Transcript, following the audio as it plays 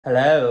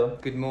Hello.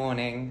 Good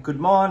morning. Good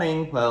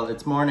morning. Well,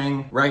 it's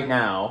morning right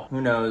now. Who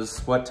knows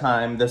what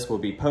time this will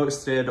be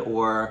posted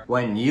or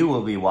when you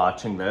will be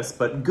watching this,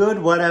 but good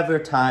whatever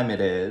time it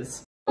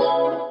is.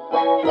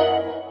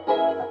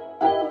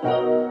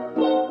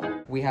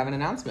 We have an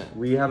announcement.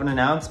 We have an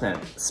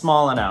announcement.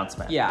 Small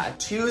announcement. Yeah.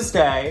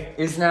 Tuesday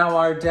is now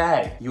our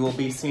day. You will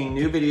be seeing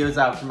new videos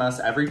out from us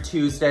every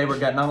Tuesday. We're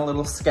getting on a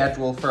little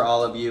schedule for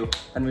all of you,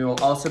 and we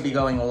will also be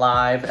going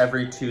live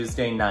every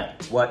Tuesday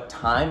night. What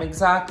time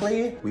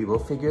exactly? We will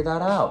figure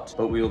that out.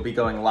 But we will be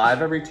going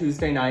live every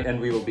Tuesday night,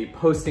 and we will be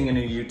posting a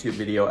new YouTube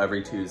video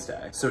every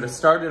Tuesday. So to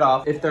start it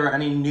off, if there are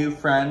any new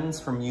friends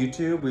from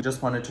YouTube, we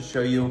just wanted to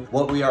show you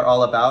what we are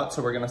all about.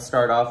 So we're gonna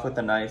start off with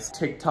a nice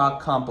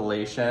TikTok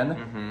compilation.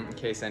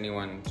 In case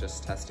anyone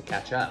just has to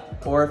catch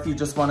up. Or if you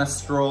just want to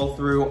stroll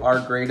through our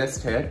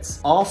greatest hits.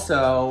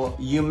 Also,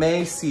 you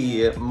may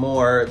see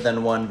more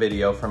than one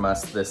video from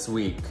us this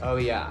week. Oh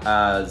yeah.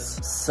 As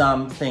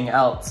something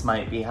else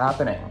might be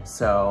happening.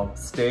 So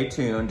stay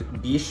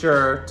tuned. Be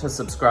sure to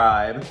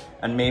subscribe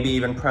and maybe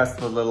even press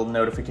the little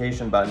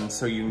notification button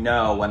so you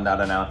know when that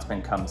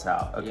announcement comes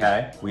out, okay?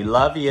 Yeah. We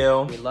love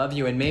you. We love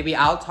you, and maybe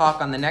I'll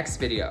talk on the next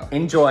video.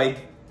 Enjoy.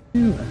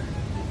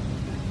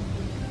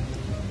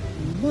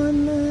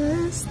 One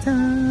last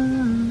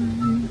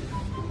time.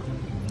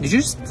 Did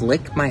you just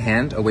flick my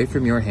hand away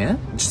from your hand?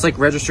 Just like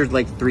registered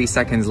like 3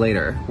 seconds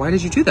later. Why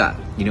did you do that?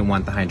 You didn't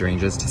want the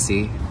hydrangeas to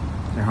see?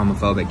 They're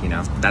homophobic, you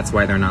know? That's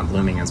why they're not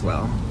blooming as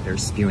well. They're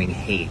spewing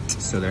hate,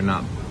 so they're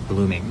not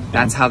blooming.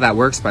 That's how that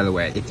works, by the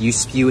way. If you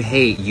spew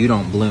hate, you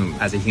don't bloom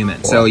as a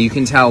human. So you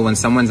can tell when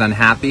someone's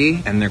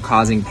unhappy and they're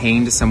causing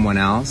pain to someone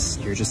else,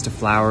 you're just a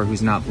flower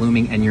who's not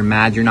blooming and you're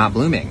mad you're not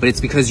blooming. But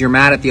it's because you're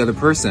mad at the other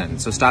person.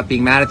 So stop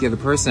being mad at the other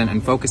person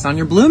and focus on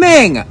your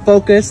blooming.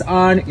 Focus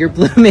on your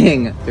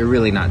blooming. They're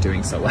really not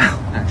doing so well,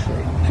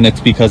 actually. And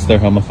it's because they're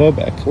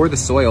homophobic. Or the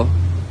soil.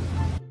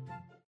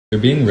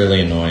 You're being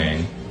really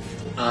annoying.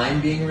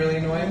 I'm being really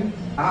annoying?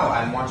 Oh,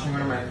 I'm watching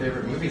one of my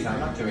favorite movies. I'm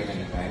not doing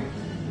anything.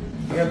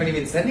 You haven't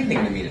even said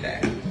anything to me today.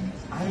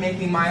 I'm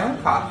making my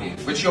own coffee,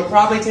 which you'll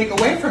probably take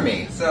away from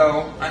me.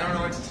 So, I don't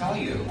know what to tell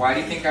you. Why do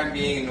you think I'm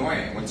being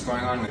annoying? What's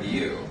going on with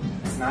you?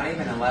 It's not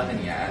even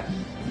 11 yet.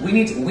 We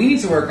need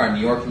to work on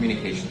your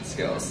communication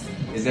skills.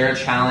 Is there a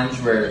challenge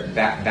where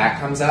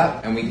that comes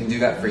up and we can do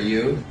that for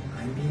you?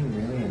 I'm being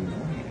really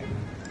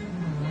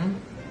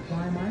annoying.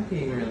 Why am I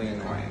being really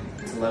annoying?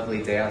 It's a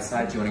lovely day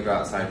outside. Do you want to go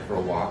outside for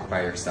a walk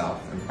by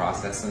yourself and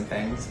process some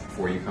things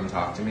before you come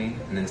talk to me?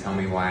 And then tell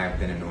me why I've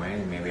been annoying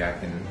and maybe I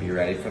can be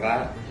ready for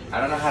that? I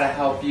don't know how to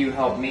help you,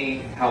 help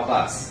me, help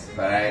us.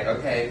 But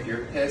okay, if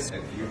you're pissed,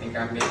 if you think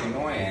I'm being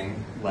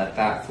annoying, let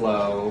that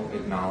flow,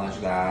 acknowledge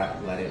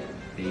that, let it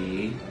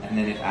be. And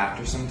then if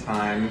after some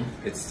time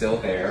it's still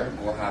there,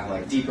 we'll have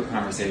like deeper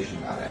conversation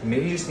about it.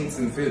 Maybe you just need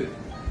some food.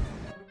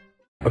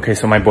 Okay,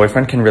 so my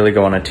boyfriend can really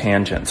go on a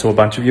tangent. So a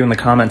bunch of you in the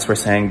comments were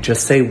saying,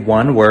 just say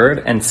one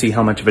word and see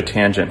how much of a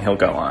tangent he'll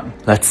go on.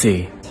 Let's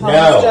see.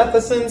 Thomas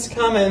Jefferson's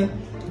coming.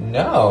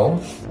 No?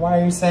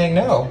 Why are you saying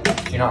no?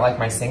 Do you not like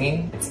my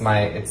singing? It's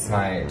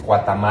my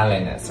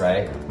Guatemala-ness,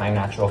 right? My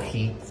natural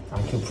heat.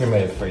 I'm too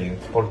primitive for you.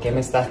 ¿Por qué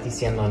me estás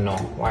diciendo no?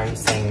 Why are you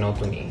saying no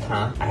to me,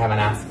 huh? I haven't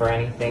asked for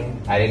anything.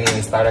 I didn't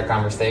even start a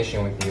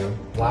conversation with you.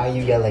 Why are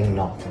you yelling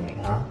no to me,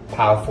 huh?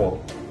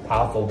 Powerful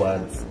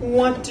words.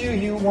 What do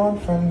you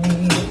want from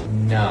me?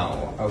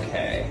 No.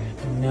 Okay.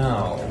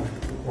 No.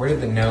 Where did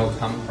the no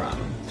come from?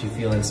 Do you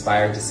feel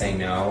inspired to say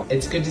no?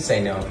 It's good to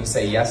say no. If you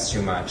say yes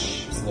too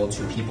much, it's a little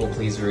too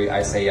people-pleasery.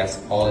 I say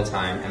yes all the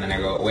time, and then I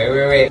go,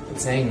 wait.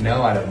 It's saying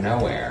no out of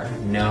nowhere.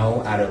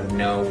 No out of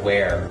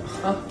nowhere.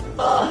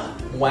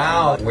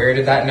 Wow. Where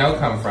did that no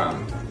come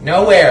from?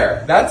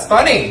 Nowhere. That's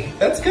funny.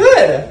 That's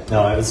good.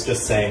 No, I was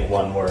just saying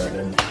one word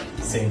and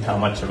seeing how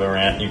much of a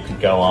rant you could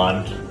go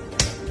on.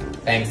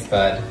 Thanks,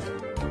 bud.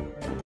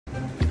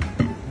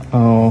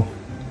 Oh,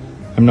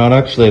 I'm not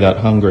actually that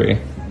hungry.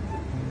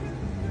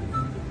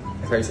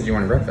 I thought you said you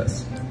wanted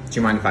breakfast. Do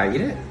you mind if I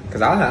eat it?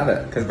 Because I'll have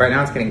it. Because right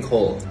now it's getting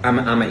cold. I'm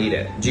gonna eat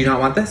it. Do you not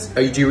want this?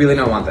 Or do you really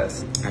not want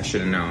this? I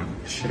should have known.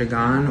 Should have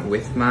gone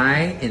with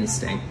my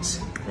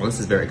instinct. Well, this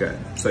is very good.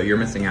 So you're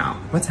missing out.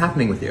 What's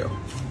happening with you?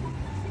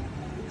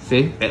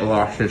 See? It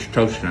lost its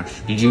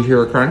toastiness. Did you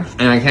hear a crunch?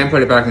 And I can't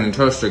put it back in the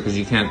toaster because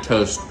you can't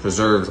toast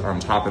preserves on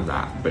top of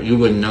that. But you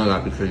wouldn't know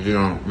that because you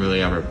don't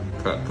really ever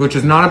cook. Which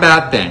is not a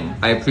bad thing.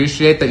 I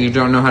appreciate that you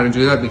don't know how to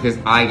do that because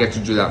I get to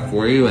do that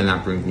for you and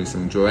that brings me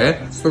some joy.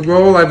 It's the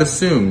role I've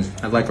assumed.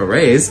 I'd like a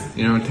raise.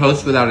 You know,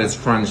 toast without its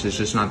crunch is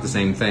just not the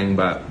same thing,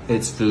 but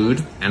it's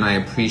food and I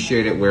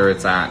appreciate it where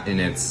it's at in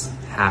its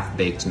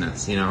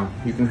half-bakedness, you know?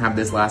 You can have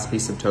this last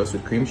piece of toast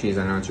with cream cheese,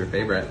 I know it's your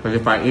favorite. But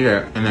if I eat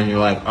it and then you're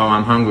like, oh,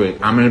 I'm hungry,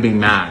 I'm gonna be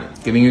mad.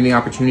 Giving you the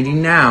opportunity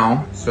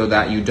now so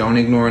that you don't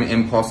ignore an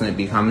impulse and it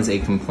becomes a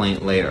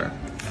complaint later.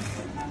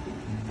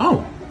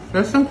 Oh,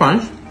 there's some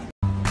crunch.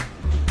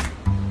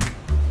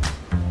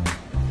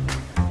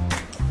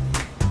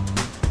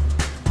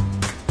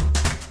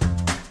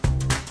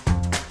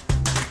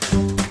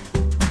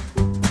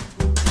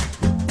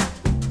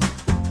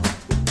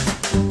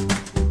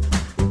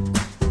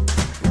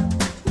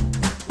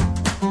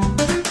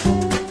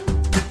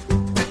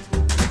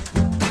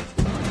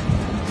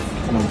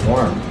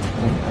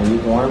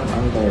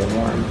 very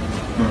warm.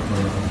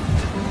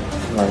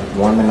 Like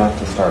warm enough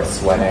to start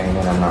sweating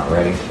and I'm not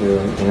ready to,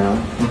 you know?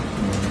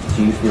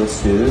 Do you feel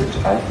soothed?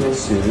 I feel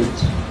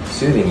soothed.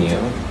 Soothing you.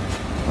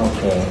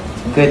 Okay.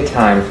 Good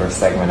time for a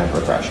segment of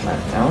refreshment,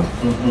 no?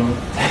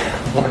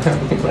 Why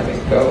don't we let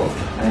it go?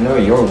 I know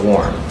you're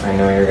warm. I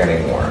know you're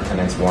getting warm,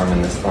 and it's warm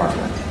in this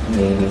apartment.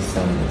 Maybe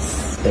some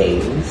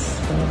space.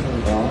 There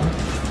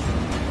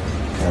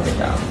we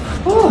go.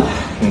 Whew.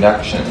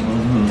 Conduction,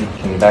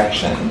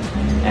 convection,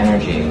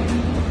 energy,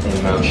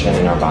 in motion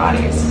in our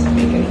bodies,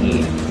 making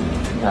heat.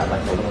 Got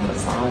like a little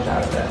massage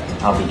out of it.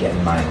 I'll be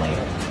getting mine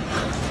later.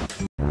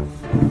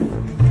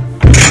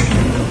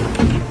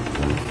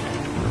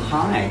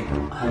 Hi.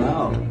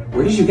 Hello.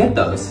 Where did you get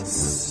those?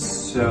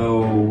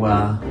 So,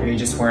 are you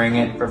just wearing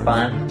it for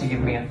fun to give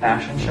me a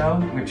fashion show?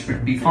 Which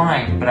would be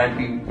fine, but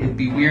it'd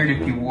be weird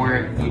if you wore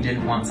it and you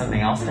didn't want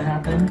something else to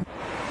happen.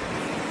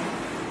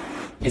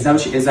 Is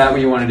that what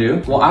you want to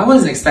do? Well, I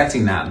wasn't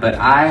expecting that, but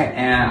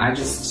I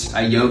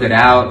yogaed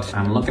out.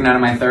 I'm looking out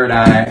of my third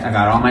eye. I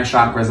got all my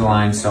chakras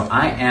aligned, so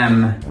I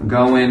am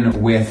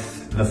going with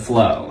the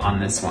flow on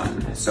this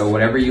one. So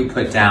whatever you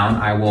put down,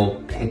 I will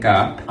pick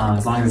up,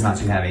 as long as it's not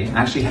too heavy.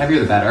 Actually,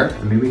 heavier the better.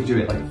 Maybe we can do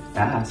it like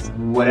fast.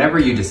 Whatever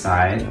you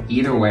decide,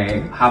 either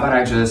way, how about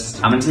I'm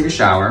gonna take a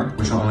shower,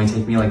 which will only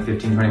take me like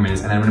 15, 20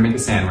 minutes, and then I'm gonna make a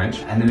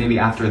sandwich. And then maybe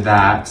after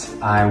that,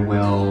 I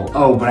will,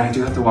 but I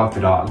do have to walk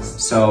the dogs.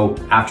 So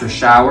after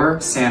shower,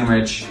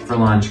 sandwich for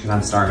lunch, because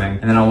I'm starving,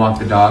 and then I'll walk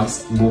the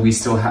dogs. Will this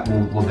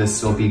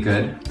still be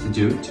good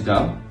to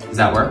go? Does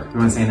that work? You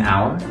wanna say an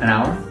hour? An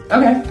hour?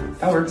 Okay,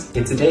 that works.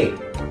 It's a date.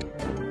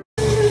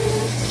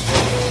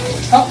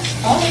 Oh,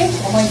 hi.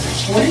 I'm like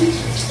 40.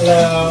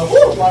 Hello.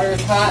 Woo, water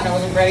is hot and I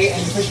wasn't ready and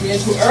you pushed me in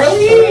too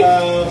early.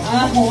 Hello.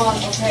 Hold on.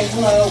 Okay,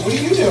 hello. What are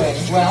you doing?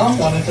 Well,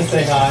 wanted to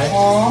say hi.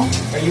 Aw.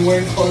 Are you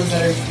wearing clothes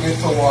that are good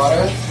for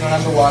water? You don't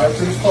have the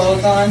waterproof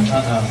clothes on?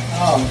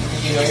 Oh,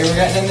 did you know you were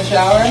getting in the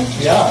shower?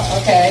 Yeah.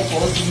 Okay, well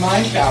this is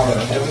my shower.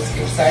 I was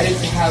excited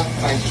to have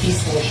my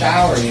peaceful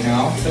shower, you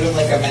know? Sort of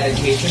like a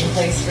meditation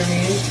place for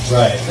me.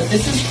 Right. But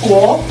this is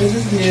cool. This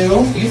is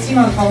new. You seem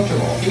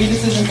uncomfortable. Maybe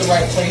this isn't the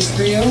right place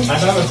for you.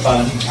 I'm having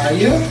fun. Are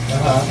you?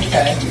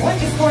 Okay. What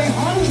is going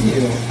on with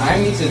you? I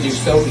need to do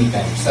soapy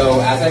things.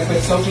 So as I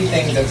put soapy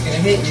things, that's gonna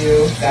hit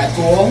you. Is that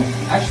cool?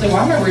 Actually,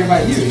 why am I worried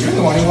about you? You're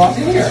the one who walked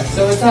in here.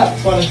 So what's up?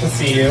 Wanted to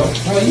see you.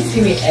 Well, you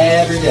see me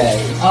every day.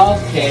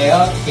 Okay.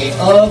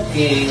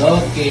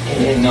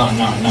 No.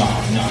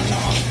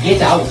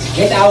 Get out.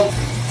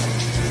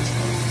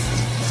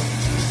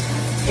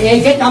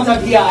 Hey, get out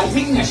of here. I'm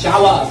taking a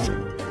shower.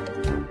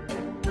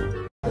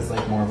 It's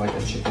like more of like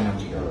a chicken of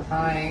the earth.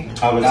 Hi.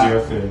 How was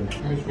your food?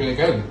 It was really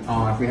good.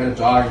 Oh, if we had a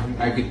dog,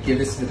 I could give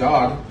this to the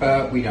dog,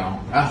 but we don't.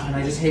 And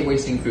I just hate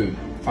wasting food.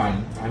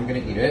 Fine, I'm gonna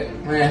eat it.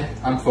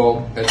 I'm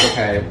full, that's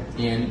okay.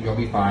 Ian, you'll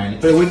be fine.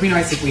 But it would be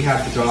nice if we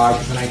had the dog,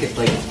 because then I could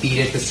like feed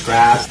it the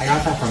scraps. I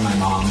got that from my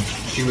mom.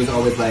 She was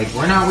always like,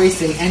 we're not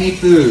wasting any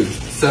food.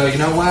 So you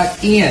know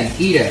what? Ian,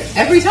 eat it.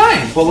 Every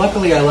time! Well,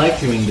 luckily I like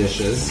doing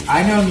dishes.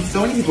 I know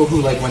so many people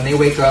who like when they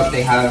wake up,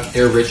 they have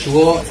their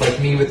ritual. It's like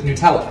me with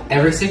Nutella.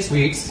 Every 6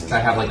 weeks, I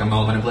have like a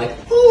moment of like,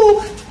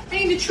 ooh,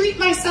 I need to treat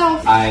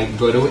myself. I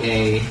go to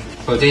a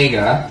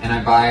bodega and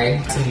I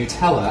buy some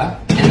Nutella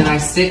and then I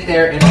sit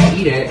there and I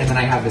eat it and then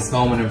I have this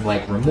moment of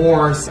like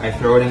remorse. I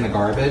throw it in the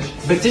garbage.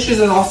 But dishes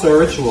is also a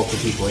ritual for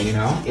people, you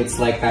know? It's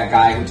like that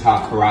guy who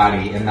taught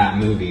karate in that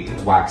movie.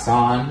 Wax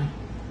on,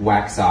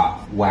 wax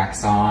off,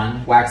 wax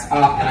on, wax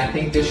off. And I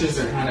think dishes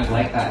are kind of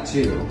like that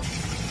too.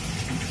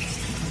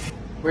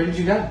 Where did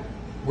you go?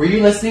 Were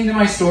you listening to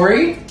my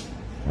story?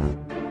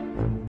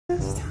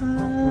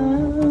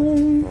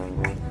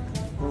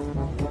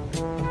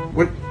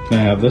 What? Can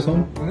I have this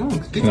one? No,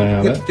 Can I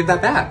have it? Give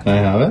that back. Can I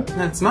have it?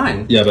 That's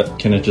mine. Yeah, but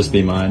can it just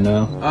be mine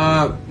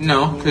now?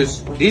 No,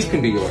 because these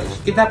can be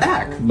yours. Give that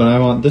back. But I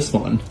want this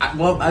one.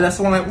 Well, that's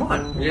the one I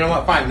want. You know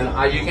what? Fine. Then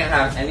you can't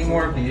have any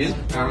more of these.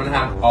 I'm gonna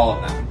have all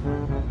of them.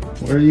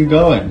 Where are you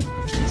going?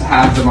 To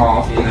have them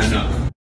all in enough.